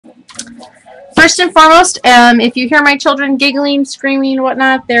First and foremost, if you hear my children giggling, screaming,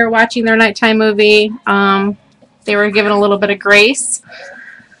 whatnot, they're watching their nighttime movie. They were given a little bit of grace.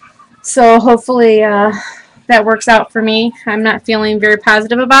 So hopefully that works out for me. I'm not feeling very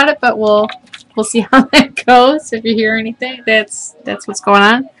positive about it, but we'll see how that goes. If you hear anything, that's what's going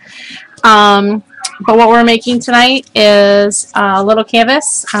on. But what we're making tonight is a little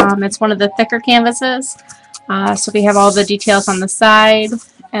canvas. It's one of the thicker canvases. So we have all the details on the side,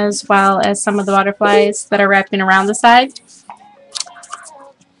 as well as some of the butterflies that are wrapping around the side.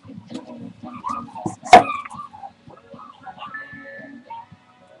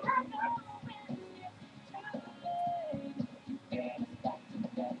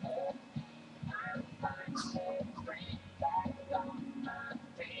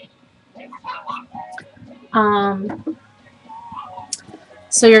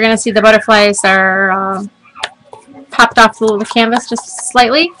 So you're going to see the butterflies are popped off the canvas just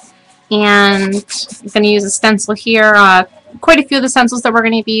slightly, and I'm going to use a stencil here. Quite a few of the stencils that we're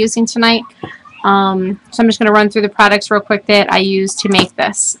going to be using tonight. So I'm just going to run through the products real quick that I used to make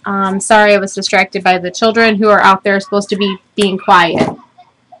this. Sorry, I was distracted by the children who are out there supposed to be being quiet.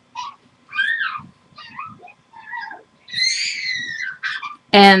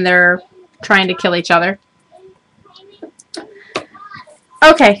 And they're trying to kill each other.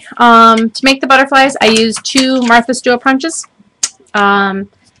 Okay, to make the butterflies, I used 2 Martha Stewart punches.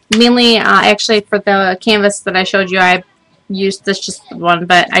 Mainly, actually, for the canvas that I showed you, I used this just one,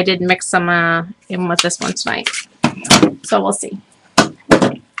 but I did mix some in with this one tonight. So we'll see.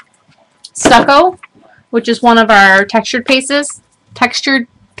 Stucco, which is one of our textured pastes.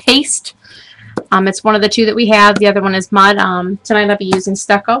 It's one of the 2 that we have. The other one is mud. Tonight I'll be using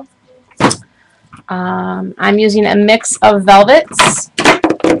stucco. I'm using a mix of velvets.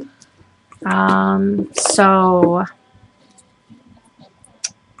 So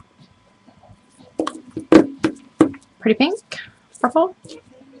pretty pink, purple,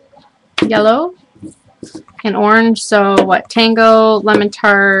 yellow, and orange. So what? Tango, Lemon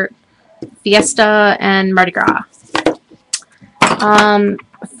Tart, Fiesta, and Mardi Gras.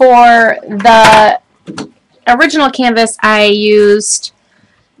 For the original canvas, I used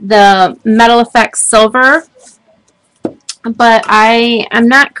the Metal Effects Silver, but I'm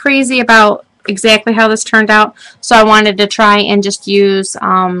not crazy about exactly how this turned out, so I wanted to try and just use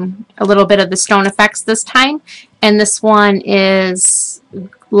a little bit of the Stone Effects this time, and this one is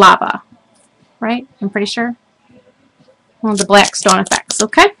Lava, right? I'm pretty sure. Well, the Black Stone Effects,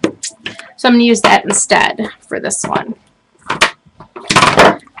 okay? So I'm going to use that instead for this one.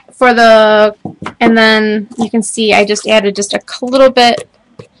 And then you can see I just added just a little bit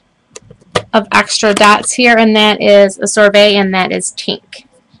of extra dots here, and that is a sorbet, and that is Tink.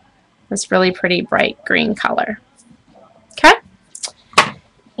 This really pretty bright green color. Okay.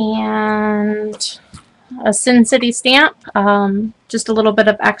 And a Sin City stamp. Just a little bit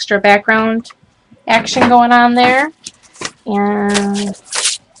of extra background action going on there. And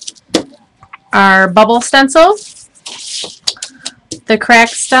our bubble stencil. The crack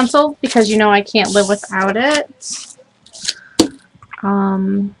stencil, because you know I can't live without it.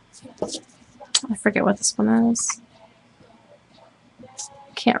 I forget what this one is.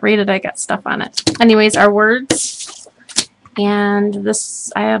 Can't read it, I got stuff on it. Anyways, our words. And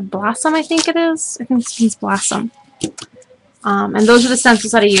this, I have Blossom, I think it is. I think this means Blossom. And those are the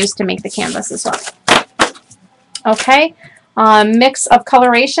stencils that I used to make the canvas as well. Okay. Mix of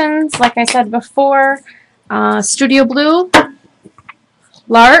colorations, like I said before. Studio Blue,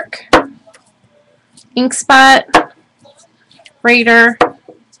 Lark, Ink Spot, Raider.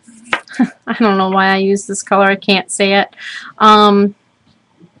 I don't know why I use this color. I can't say it.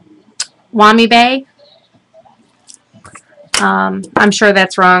 Wami Bay. I'm sure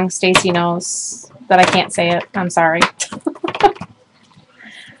that's wrong. Stacy knows that I can't say it. I'm sorry.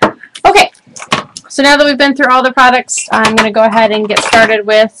 Okay. So now that we've been through all the products, I'm going to go ahead and get started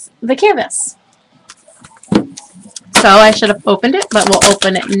with the canvas. So I should have opened it, but we'll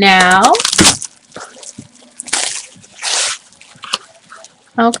open it now.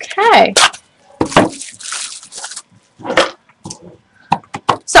 Okay.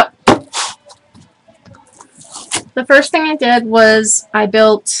 So the first thing I did was I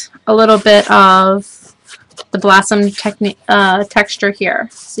built a little bit of the blossom texture here.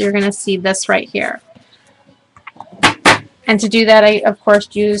 So you're going to see this right here. And to do that, I, of course,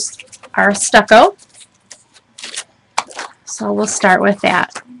 used our stucco. So we'll start with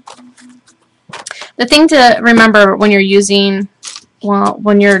that. The thing to remember when you're using, well,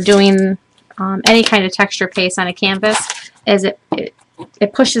 when you're doing any kind of texture paste on a canvas is it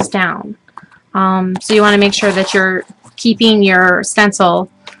pushes down. So you want to make sure that you're keeping your stencil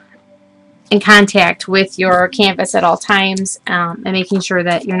in contact with your canvas at all times, and making sure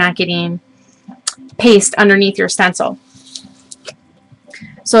that you're not getting paste underneath your stencil.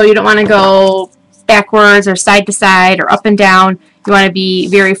 So you don't want to go backwards or side to side or up and down. You want to be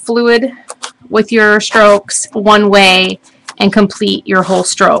very fluid with your strokes one way and complete your whole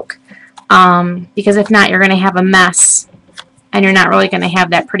stroke. Because if not, you're going to have a mess and you're not really going to have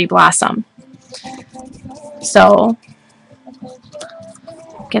that pretty blossom. So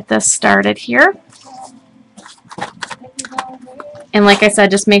get this started here. And like I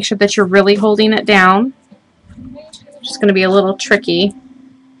said, just make sure that you're really holding it down. It's just going to be a little tricky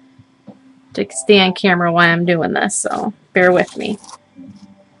to stay on camera while I'm doing this, so bear with me.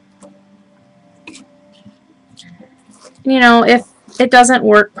 You know, if it doesn't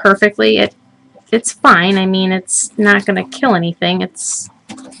work perfectly, it's fine. I mean, it's not going to kill anything. It's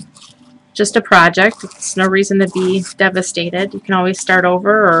just a project. It's no reason to be devastated. You can always start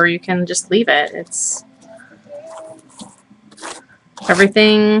over, or you can just leave it. It's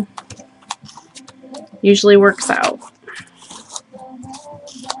everything usually works out.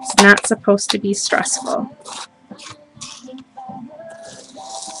 It's not supposed to be stressful.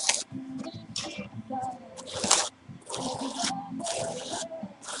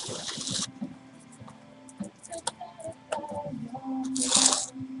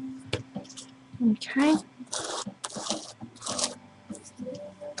 Okay.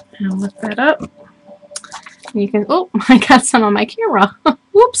 I'll lift that up. And you can, oh, I got some on my camera.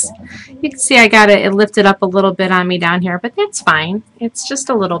 Whoops. You can see I got it lifted up a little bit on me down here, but that's fine. It's just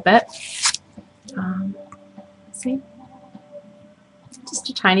a little bit. See? Just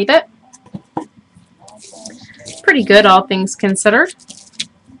a tiny bit. Pretty good, all things considered.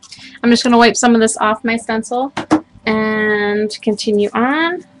 I'm just going to wipe some of this off my stencil and continue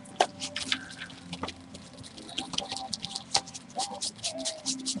on.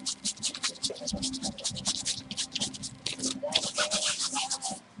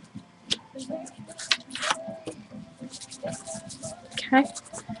 Okay,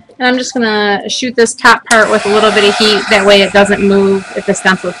 and I'm just going to shoot this top part with a little bit of heat, that way it doesn't move if the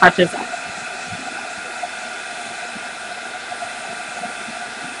stencil touches it.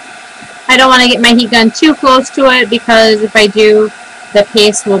 I don't want to get my heat gun too close to it, because if I do, the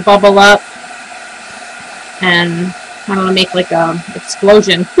paste will bubble up and I don't want to make like a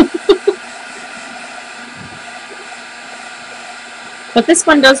explosion. But this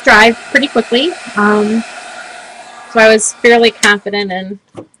one does dry pretty quickly. So I was fairly confident in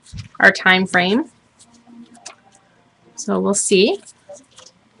our time frame. So we'll see.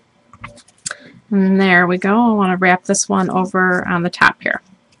 And there we go. I want to wrap this one over on the top here.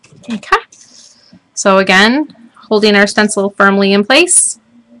 Okay. So again, holding our stencil firmly in place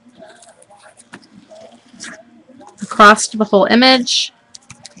across the whole image,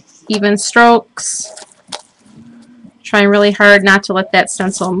 even strokes. Trying really hard not to let that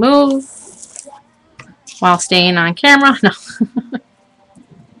stencil move while staying on camera. No.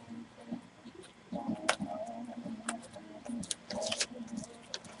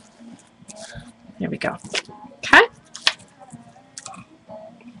 There we go. Okay.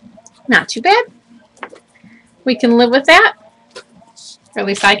 Not too bad. We can live with that. Or at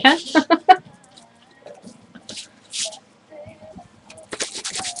least I can.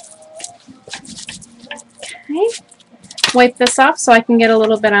 Okay. Wipe this off so I can get a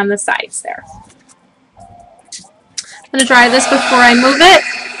little bit on the sides there. I'm going to dry this before I move it.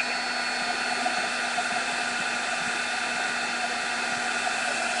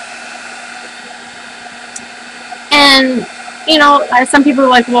 And, you know, some people are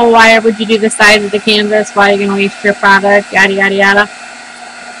like, well, why would you do the sides of the canvas? Why are you going to waste your product? Yada, yada, yada.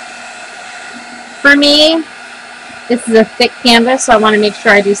 For me, this is a thick canvas, so I want to make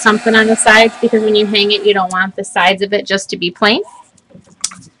sure I do something on the sides, because when you hang it, you don't want the sides of it just to be plain.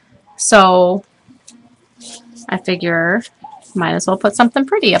 So I figure might as well put something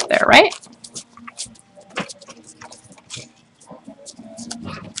pretty up there, right?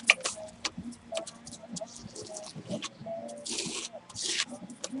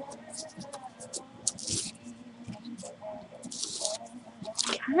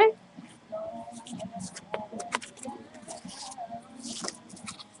 Okay.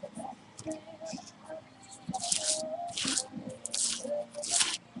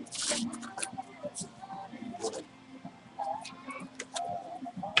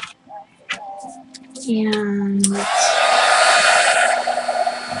 And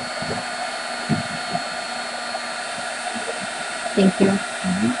thank you.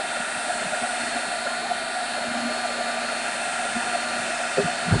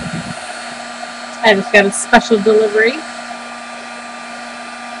 I just got a special delivery.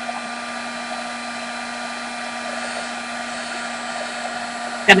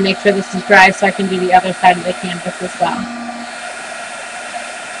 got to make sure this is dry so I can do the other side of the canvas as well.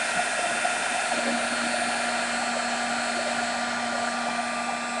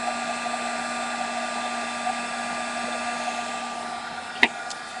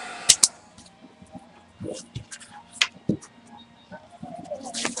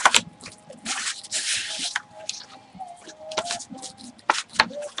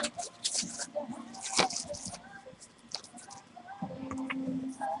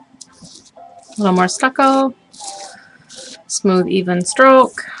 A little more stucco, smooth even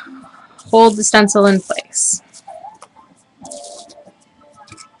stroke, hold the stencil in place.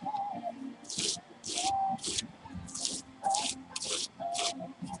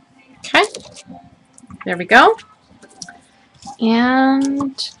 Okay, there we go.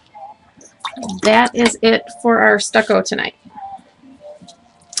 And that is it for our stucco tonight.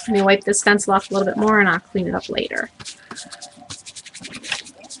 Let me wipe this stencil off a little bit more and I'll clean it up later.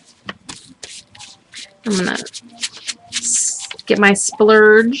 I'm going to get my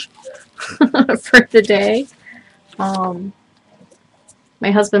splurge for the day.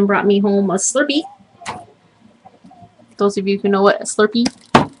 My husband brought me home a Slurpee. Those of you who know what a Slurpee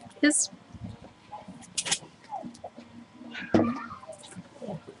is.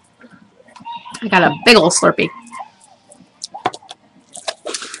 I got a big old Slurpee.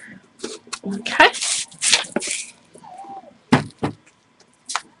 Okay.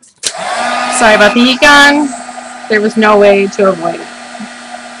 Sorry about the heat gun. There was no way to avoid it.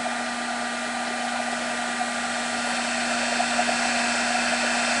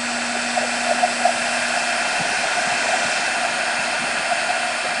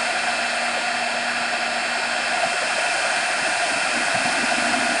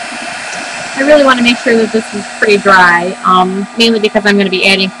 I really want to make sure that this is pretty dry, mainly because I'm going to be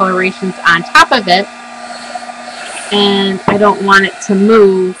adding colorations on top of it, and I don't want it to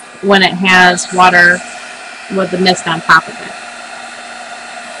move when it has water with the mist on top of it.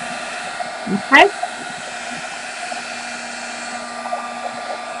 Okay.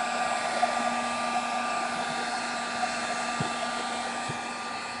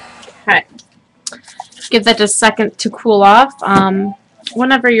 Okay. Give that just a second to cool off.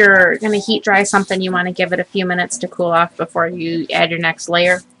 Whenever you're going to heat dry something, you want to give it a few minutes to cool off before you add your next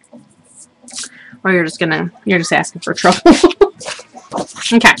layer. Or you're just asking for trouble.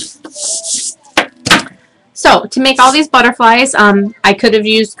 Okay. So, to make all these butterflies, I could have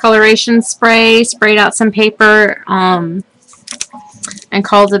used coloration spray, sprayed out some paper, and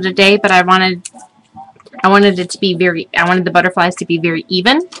called it a day, but I wanted the butterflies to be very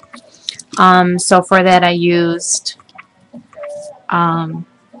even. So for that I used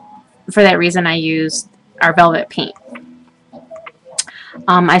for that reason I used our velvet paint.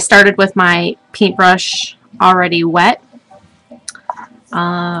 I started with my paintbrush already wet,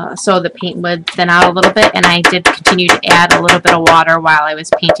 so the paint would thin out a little bit, and I did continue to add a little bit of water while I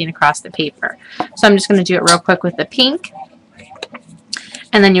was painting across the paper. So I'm just going to do it real quick with the pink,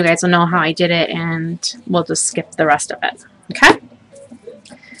 and then you guys will know how I did it, and we'll just skip the rest of it. Okay?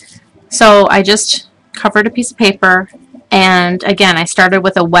 So I just covered a piece of paper, and again I started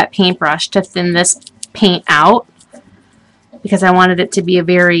with a wet paintbrush to thin this paint out because I wanted it to be a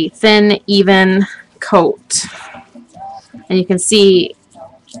very thin, even coat. And you can see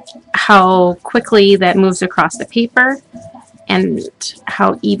how quickly that moves across the paper and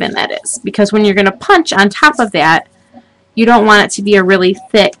how even that is. Because when you're going to punch on top of that, you don't want it to be a really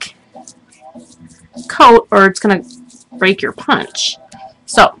thick coat or it's going to break your punch.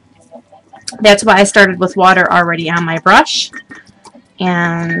 So that's why I started with water already on my brush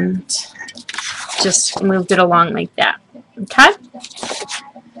and just moved it along like that. Okay?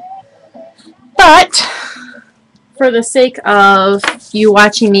 But for the sake of you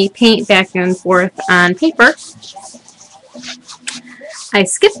watching me paint back and forth on paper, I'm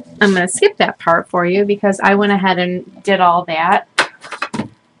going to skip that part for you because I went ahead and did all that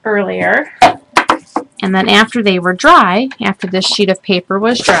earlier. And then after they were dry, after this sheet of paper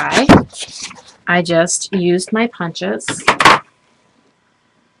was dry, I just used my punches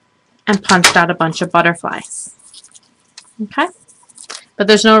and punched out a bunch of butterflies. Okay? But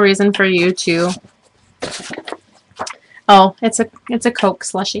there's no reason for you to... Oh, it's a Coke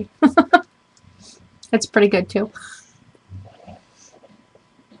slushie. It's pretty good too.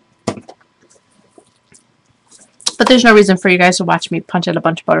 But there's no reason for you guys to watch me punch out a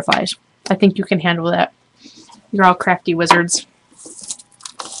bunch of butterflies. I think you can handle that. You're all crafty wizards.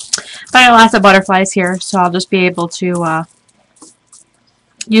 But I have lots of butterflies here, so I'll just be able to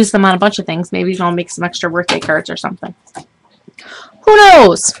use them on a bunch of things. Maybe I'll make some extra birthday cards or something. Who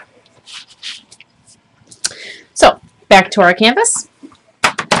knows? So, back to our canvas.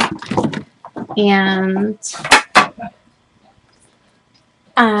 And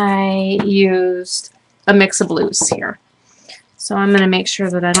I used a mix of blues here. So I'm going to make sure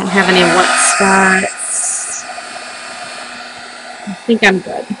that I don't have any wet spots. I think I'm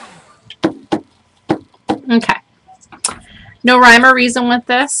good. Okay. No rhyme or reason with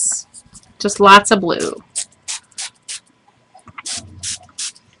this. Just lots of blue.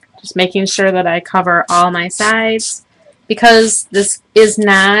 Just making sure that I cover all my sides. Because this is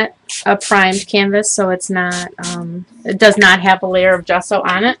not a primed canvas, so it's not, it does not have a layer of gesso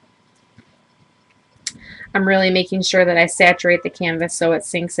on it. I'm really making sure that I saturate the canvas so it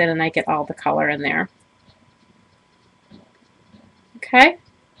sinks in and I get all the color in there. Okay.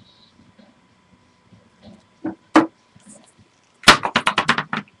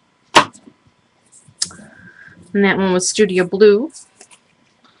 And that one was Studio Blue.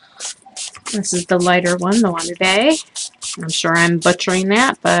 This is the lighter one, the Wonder-Bay. I'm sure I'm butchering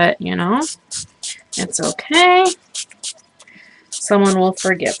that, but you know, it's okay. Someone will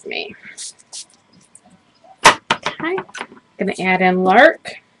forgive me. Okay, I'm going to add in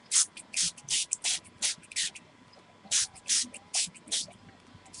Lark.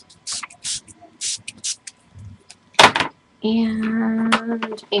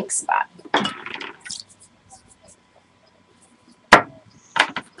 And Ink Spot.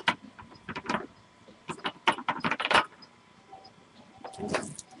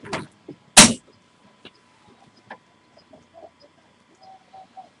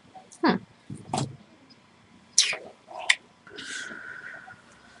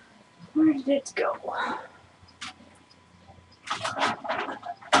 Where did it go?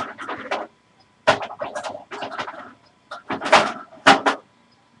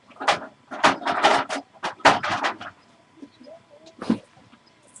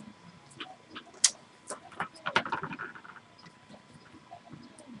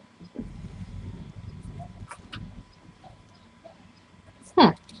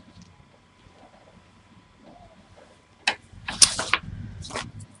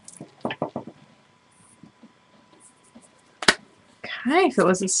 Okay, if it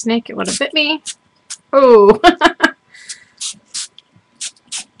was a snake, it would have bit me. Oh.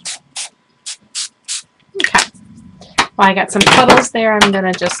 Okay. Well, I got some puddles there. I'm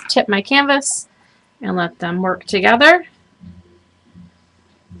going to just tip my canvas and let them work together.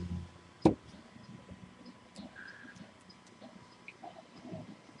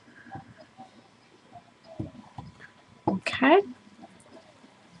 Okay.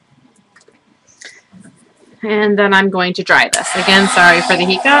 And then I'm going to dry this. Again, sorry for the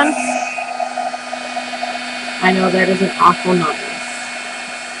heat gun. I know that is an awful noise.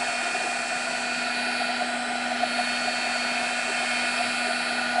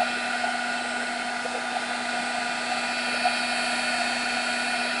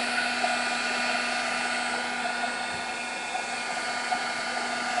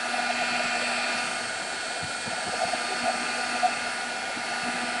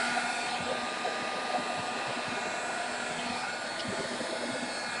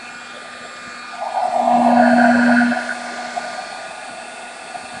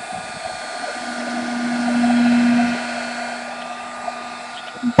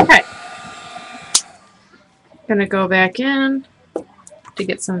 Okay. I'm going to go back in to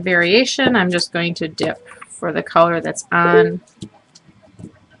get some variation. I'm just going to dip for the color that's on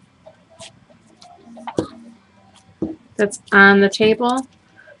the table.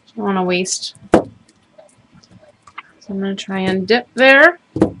 I don't want to waste. So I'm going to try and dip there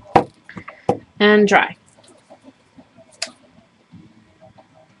and dry.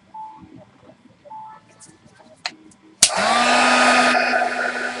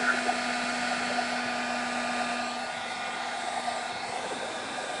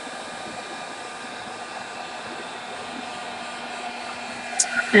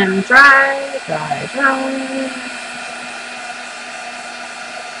 And dry, dry, dry.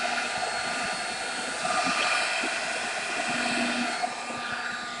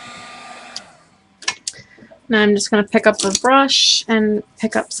 Now I'm just going to pick up the brush and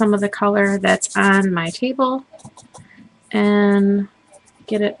pick up some of the color that's on my table and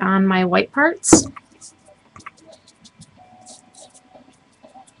get it on my white parts.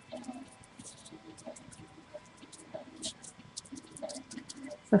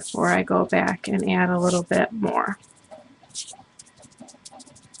 Before I go back and add a little bit more.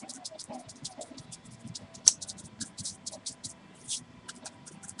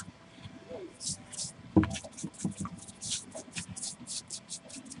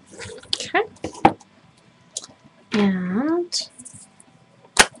 Okay. And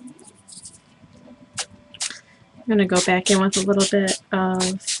I'm going to go back in with a little bit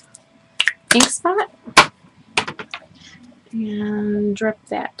of ink spot and drip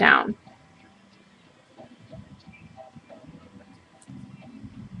that down.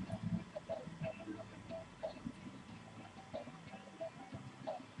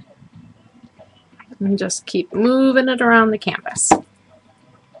 And just keep moving it around the canvas.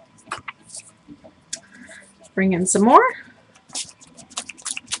 Bring in some more.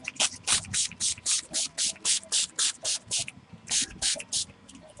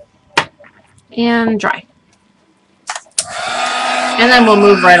 And dry. And then we'll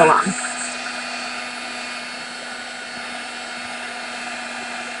move right along.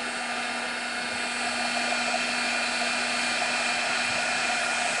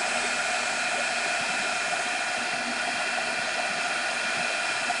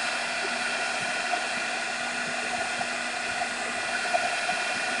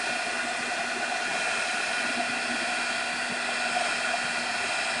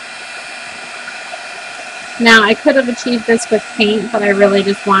 Now, I could have achieved this with paint, but I really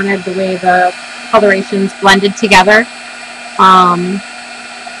just wanted the way the colorations blended together,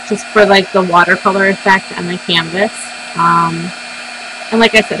 just for like the watercolor effect on the canvas. And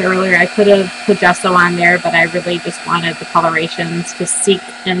like I said earlier, I could have put gesso on there, but I really just wanted the colorations to seep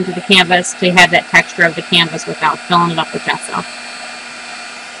into the canvas to have that texture of the canvas without filling it up with gesso.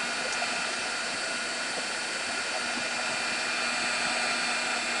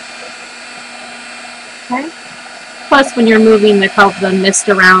 Okay. Plus, when you're moving the mist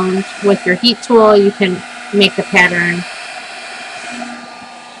around with your heat tool, you can make the pattern,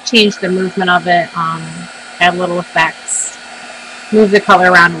 change the movement of it, add little effects, move the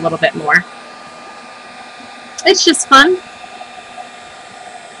color around a little bit more. It's just fun.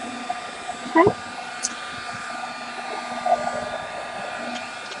 Okay.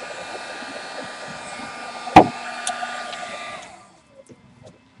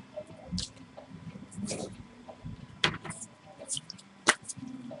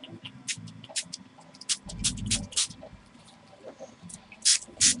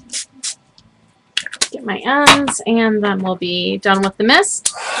 Get my ends, and then we'll be done with the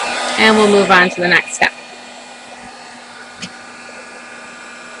mist, and we'll move on to the next step.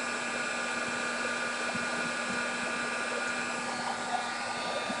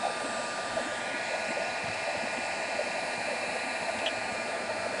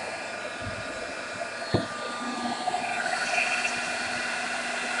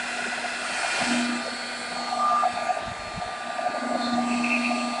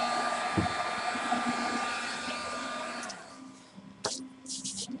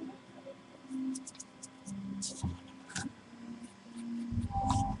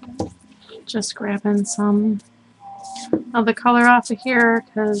 Just grabbing some of the color off of here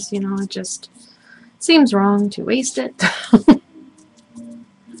because, you know, it just seems wrong to waste it.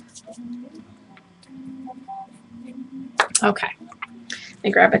 Okay, let me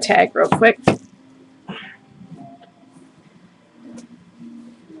grab a tag real quick.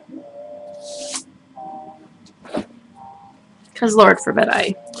 Because Lord forbid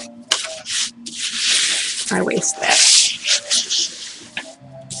I waste that.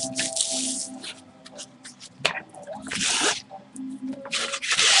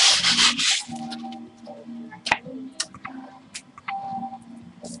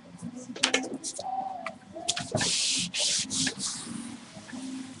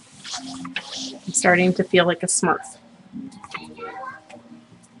 I'm starting to feel like a Smurf.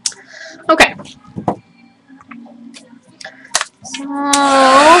 Okay.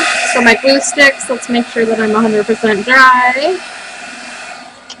 So my glue sticks, let's make sure that I'm 100% dry.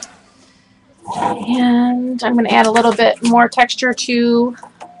 And I'm going to add a little bit more texture to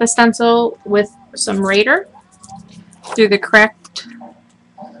the stencil with some Raider through the correct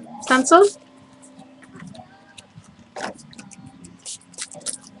stencil.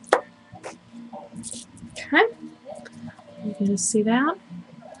 Okay, you can see that.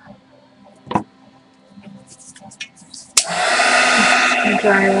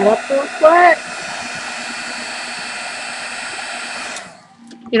 Dry it up real quick.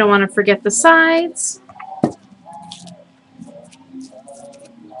 You don't want to forget the sides.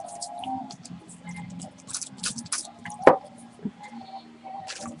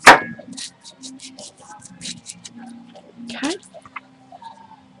 Okay.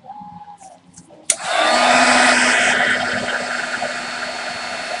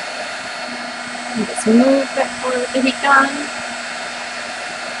 Just move that part of the heat on.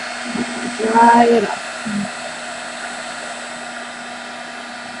 Dry it up.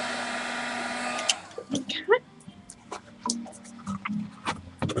 Okay.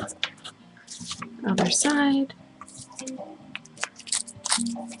 Other side.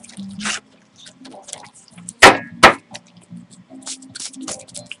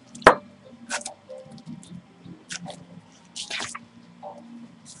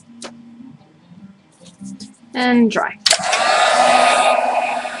 and dry.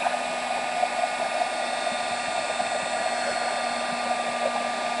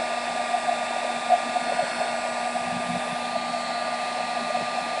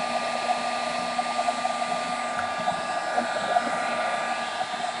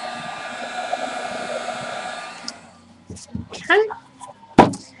 Okay.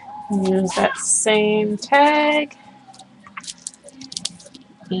 Use that same tag.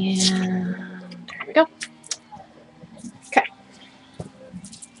 And there we go. Okay.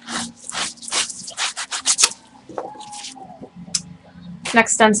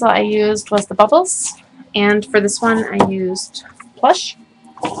 Next stencil I used was the bubbles. And for this one I used Plush.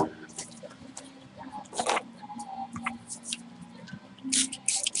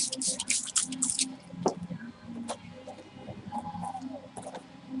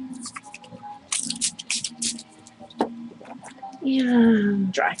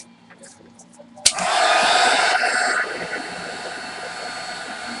 And dry.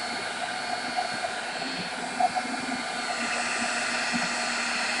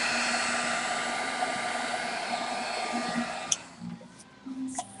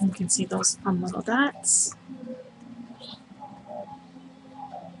 You can see those little dots.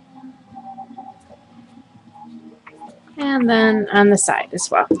 And then on the side as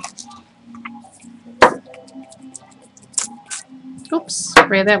well. Oops,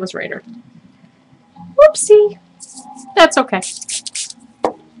 that was Raider. Whoopsie. That's okay.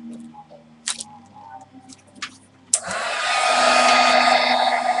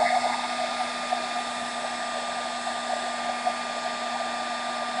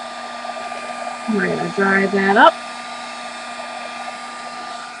 We're going to dry that up.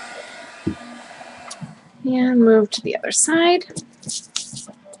 And move to the other side.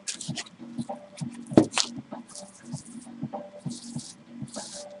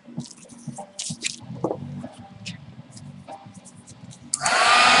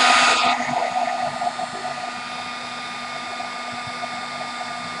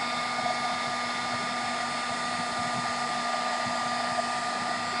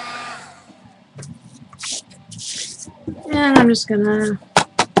 And I'm just going to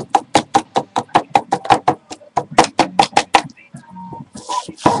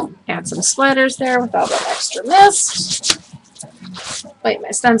add some splatters there with all that extra mist. Wipe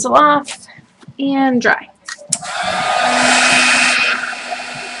my stencil off and dry.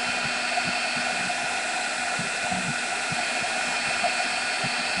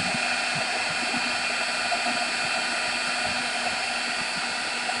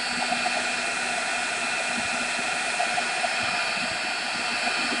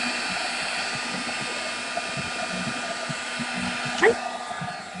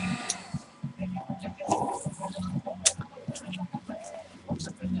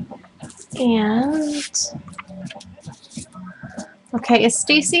 And okay, is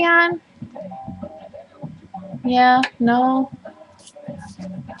Stacy on? Yeah, no.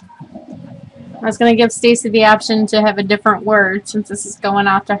 I was going to give Stacy the option to have a different word since this is going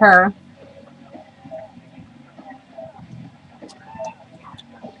out to her.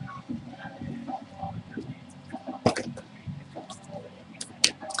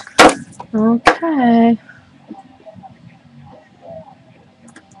 Okay.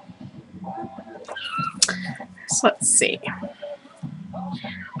 So let's see.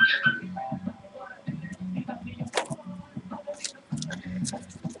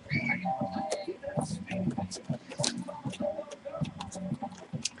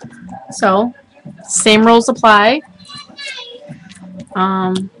 So, same rules apply.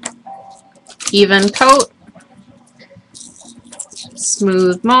 Even coat,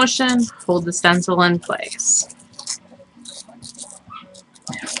 smooth motion, hold the stencil in place.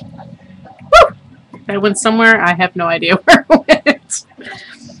 Woo! I went somewhere, I have no idea where it went.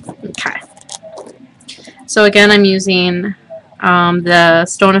 Okay. So again, I'm using the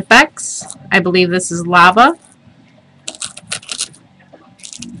Stone Effects. I believe this is Lava.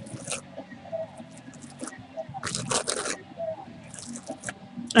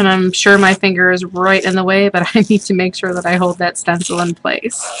 And I'm sure my finger is right in the way, but I need to make sure that I hold that stencil in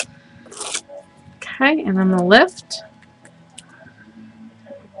place. Okay, and I'm going to lift.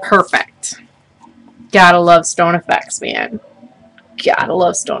 Perfect. Gotta love Stone Effects, man. Gotta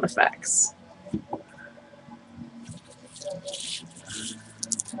love Stone Effects.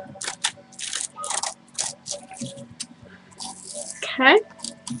 Okay.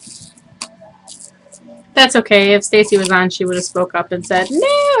 That's okay. If Stacy was on, she would have spoke up and said, "No,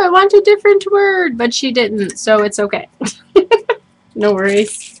 I want a different word," but she didn't, so it's okay. No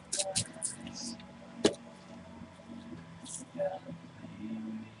worries.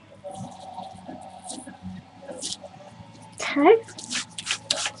 Okay.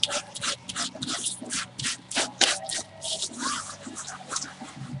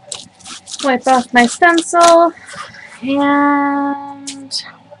 Wipe off my stencil, and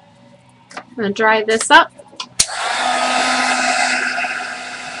I'm going to dry this up.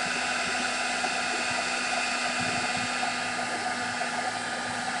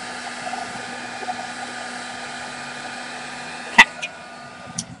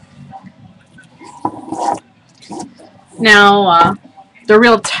 Now, the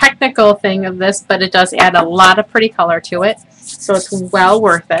real technical thing of this, but it does add a lot of pretty color to it, so it's well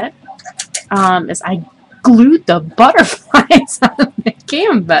worth it, is I glued the butterflies on the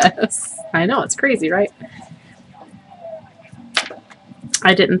canvas. I know, it's crazy, right?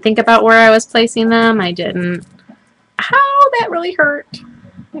 I didn't think about where I was placing them. I didn't. Ow, that really hurt.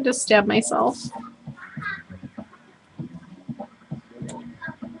 I just stabbed myself.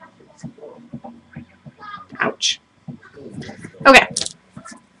 Ouch. Okay.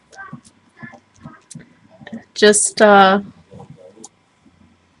 Just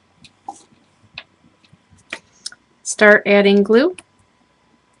start adding glue.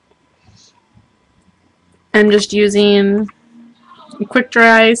 I'm just using quick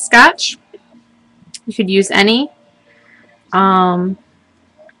dry scotch. You could use any. I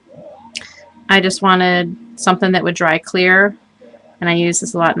just wanted something that would dry clear, and I use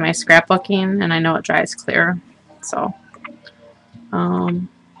this a lot in my scrapbooking, and I know it dries clear. So I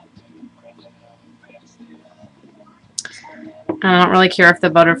don't really care if the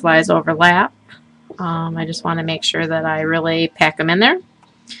butterflies overlap. I just want to make sure that I really pack them in there.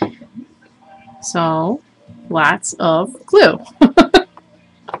 So lots of glue.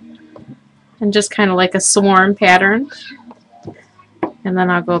 And just kind of like a swarm pattern. And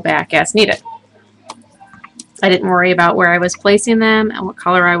then I'll go back as needed. I didn't worry about where I was placing them and what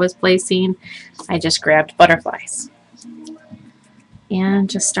color I was placing. I just grabbed butterflies. And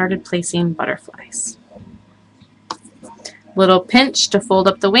just started placing butterflies. Little pinch to fold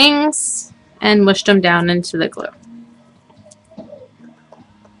up the wings and mushed them down into the glue.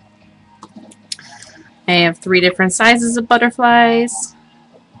 I have 3 different sizes of butterflies.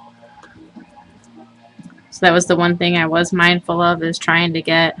 So that was the one thing I was mindful of, is trying to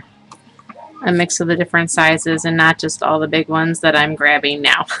get a mix of the different sizes and not just all the big ones that I'm grabbing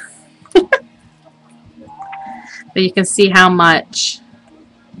now. But you can see how much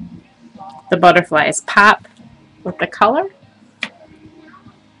the butterflies pop with the color.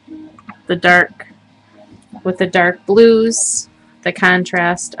 The dark with the dark blues, the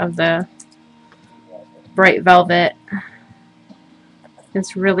contrast of the bright velvet.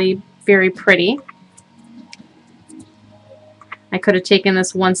 It's really very pretty. I could have taken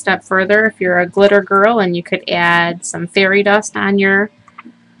this one step further if you're a glitter girl, and you could add some fairy dust on your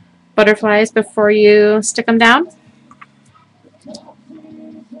butterflies before you stick them down.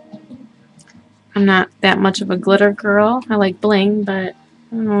 I'm not that much of a glitter girl. I like bling, but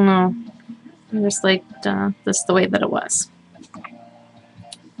I don't know. I just liked this the way that it was.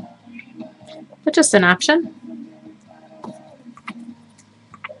 But just an option.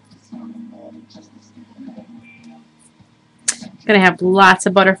 Gonna have lots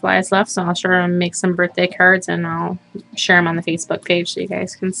of butterflies left, so I'll sure and make some birthday cards, and I'll share them on the Facebook page so you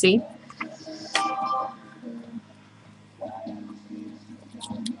guys can see.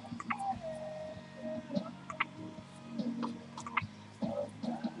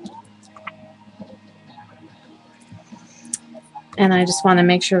 And I just want to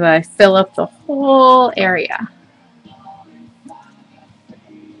make sure that I fill up the whole area.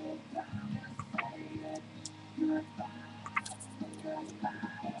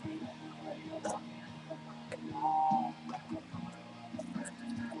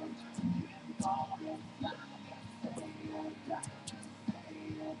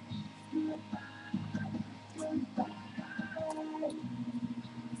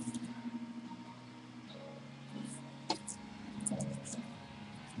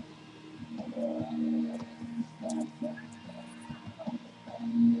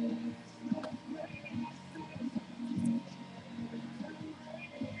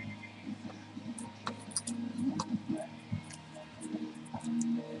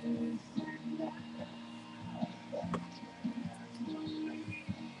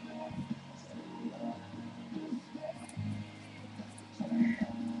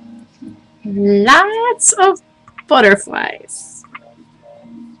 Lots of butterflies.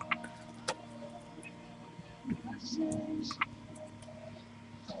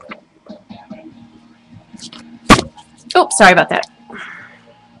 Oh, sorry about that.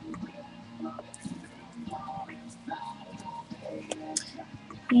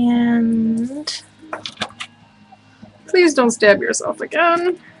 And Please don't stab yourself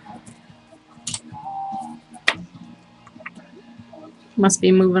again. Must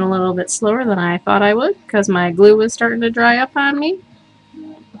be moving a little bit slower than I thought I would because my glue was starting to dry up on me.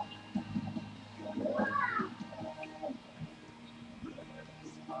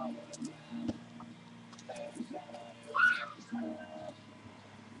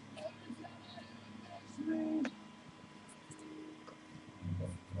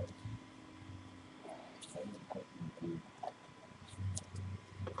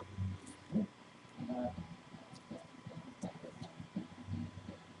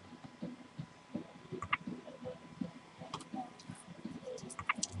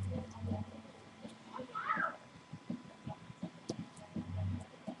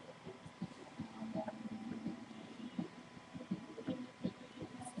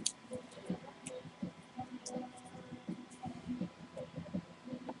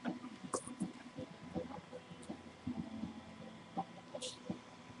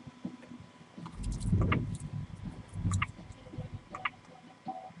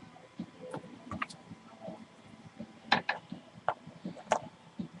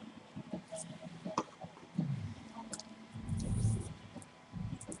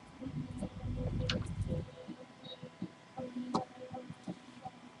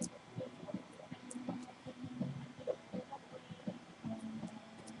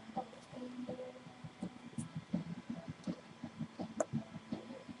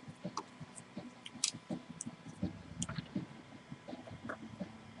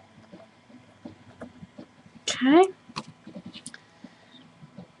 Okay.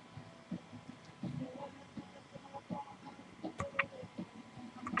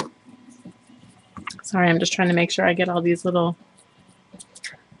 Sorry, I'm just trying to make sure I get all these little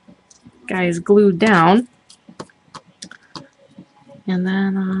guys glued down. And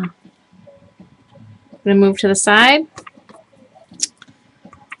then I'm going to move to the side.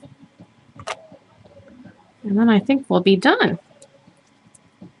 And then I think we'll be done.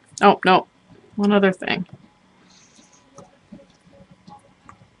 Oh, no. One other thing.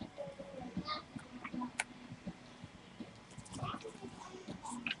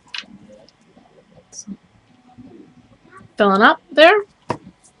 So, filling up there.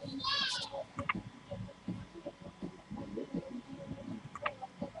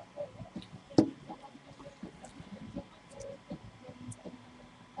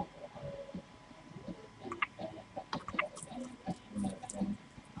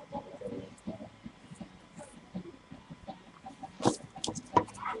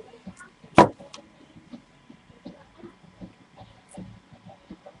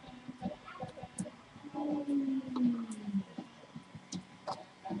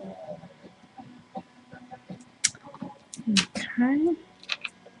 Okay.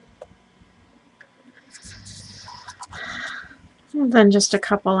 And then just a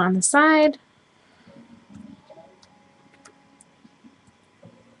couple on the side.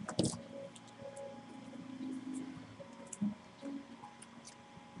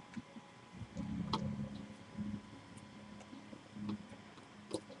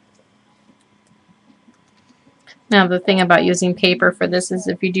 Now the thing about using paper for this is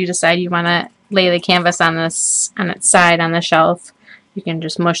if you do decide you want to lay the canvas on its side on the shelf, you can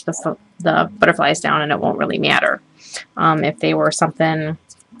just mush the butterflies down and it won't really matter. If they were something,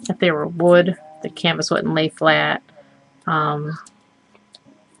 if they were wood, the canvas wouldn't lay flat, or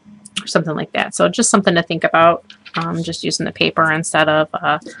something like that. So just something to think about, just using the paper instead of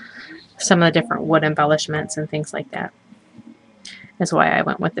some of the different wood embellishments and things like that. That's why I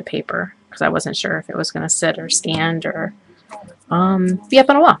went with the paper, because I wasn't sure if it was going to sit or stand or be up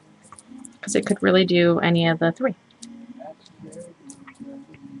on a wall, because it could really do any of the three.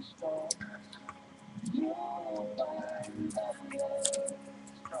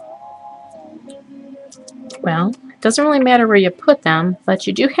 Well, it doesn't really matter where you put them, but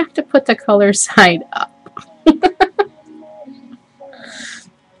you do have to put the color side up.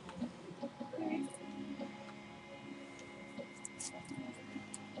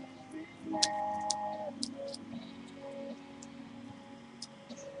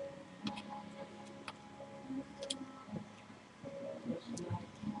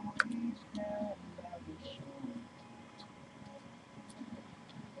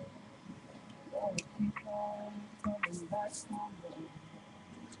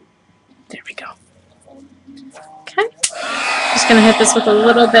 There we go. Okay. Just going to hit this with a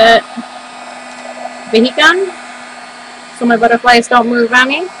little bit of a heat gun so my butterflies don't move on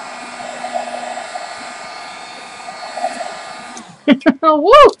me. Oh,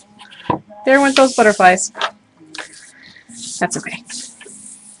 woo! There went those butterflies. That's okay.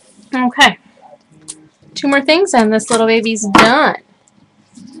 Okay. 2 more things and this little baby's done.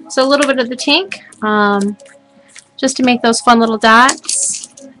 So a little bit of the pink, just to make those fun little dots.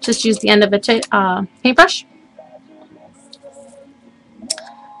 Just use the end of a paintbrush.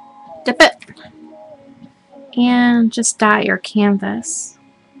 Dip it. And just dot your canvas.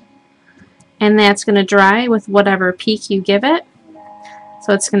 And that's going to dry with whatever peak you give it.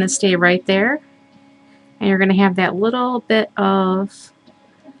 So it's going to stay right there. And you're going to have that little bit of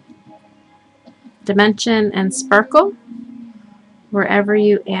dimension and sparkle wherever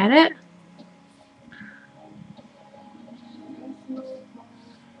you add it.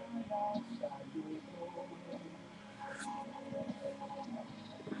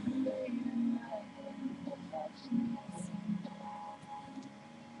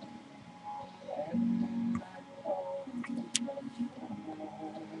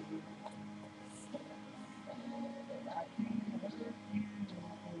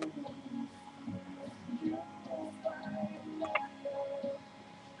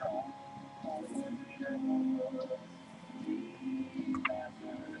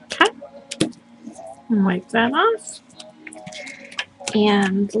 Wipe that off.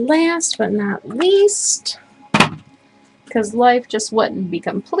 And last but not least, because life just wouldn't be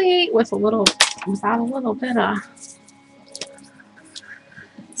complete without a little bit of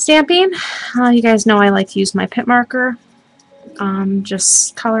stamping. You guys know I like to use my pit marker.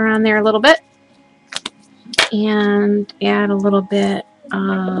 Just color on there a little bit and add a little bit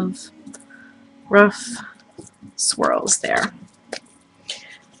of rough swirls there.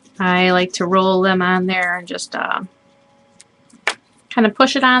 I like to roll them on there and just kind of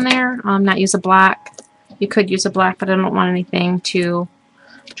push it on there. Not use a block. You could use a block, but I don't want anything too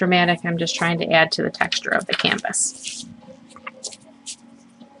dramatic. I'm just trying to add to the texture of the canvas.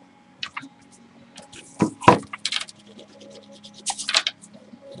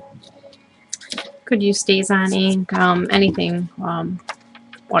 Could use StazOn ink. Anything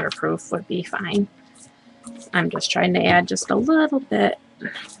waterproof would be fine. I'm just trying to add just a little bit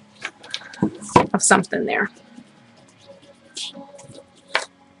of something there.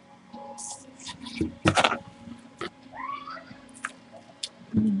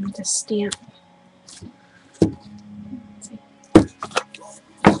 Just stamp.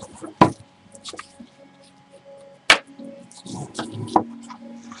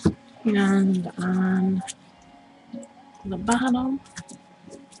 And on the bottom.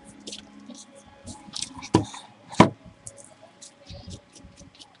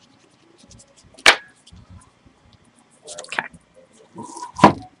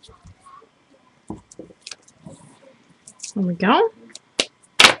 There we go.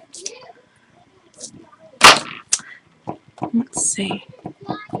 Let's see.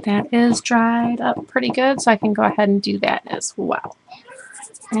 That is dried up pretty good, so I can go ahead and do that as well.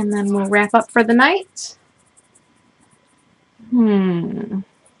 And then we'll wrap up for the night.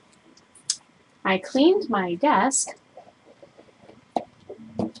 I cleaned my desk.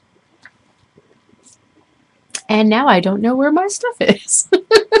 And now I don't know where my stuff is.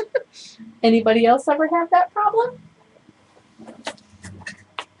 Anybody else ever have that problem?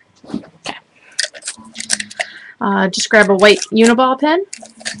 Okay. Just grab a white Uniball pen.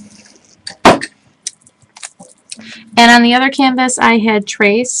 And on the other canvas I had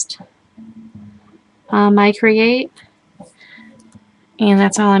traced my Create. And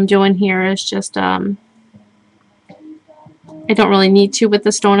that's all I'm doing here is just, I don't really need to with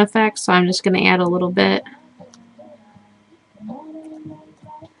the stone effect, so I'm just going to add a little bit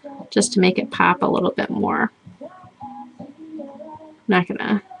just to make it pop a little bit more. I'm not going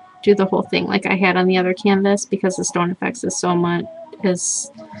to do the whole thing like I had on the other canvas because the stone effects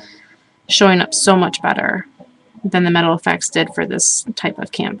is showing up so much better than the metal effects did for this type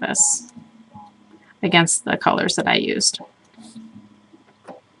of canvas against the colors that I used.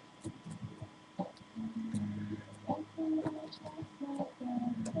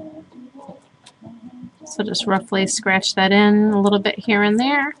 So just roughly scratch that in a little bit here and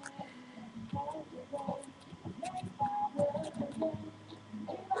there.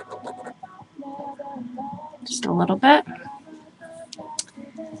 Just a little bit.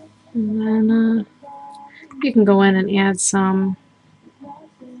 And then you can go in and add some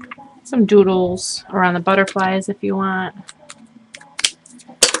doodles around the butterflies if you want.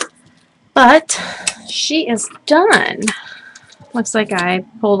 But she is done. Looks like I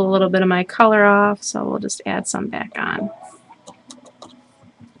pulled a little bit of my color off, so we'll just add some back on.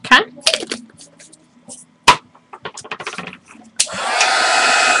 Okay.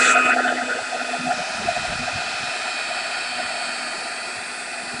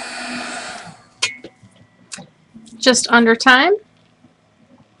 Just under time.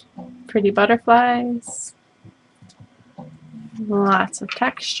 Pretty butterflies. Lots of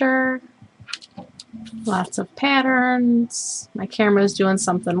texture. Lots of patterns. My camera's doing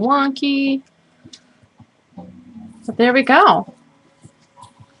something wonky. But there we go.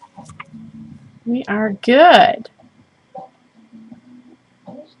 We are good.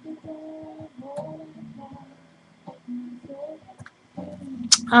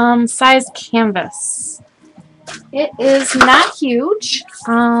 Size canvas. It is not huge.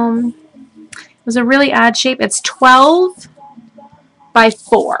 It was a really odd shape. It's 12 by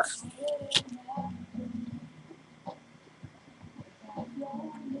 4.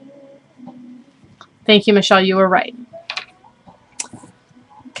 Thank you, Michelle. You were right.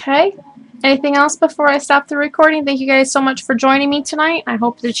 Okay. Anything else before I stop the recording? Thank you guys so much for joining me tonight. I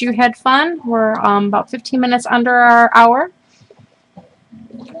hope that you had fun. We're about 15 minutes under our hour.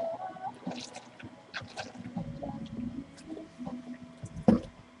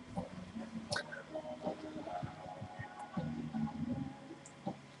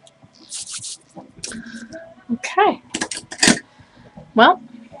 Okay. Well,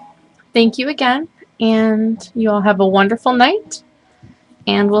 thank you again, and you all have a wonderful night,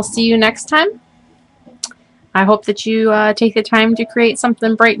 and we'll see you next time. I hope that you take the time to create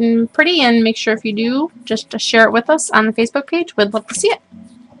something bright and pretty, and make sure if you do, just to share it with us on the Facebook page. We'd love to see it.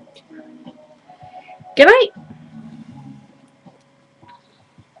 Good night.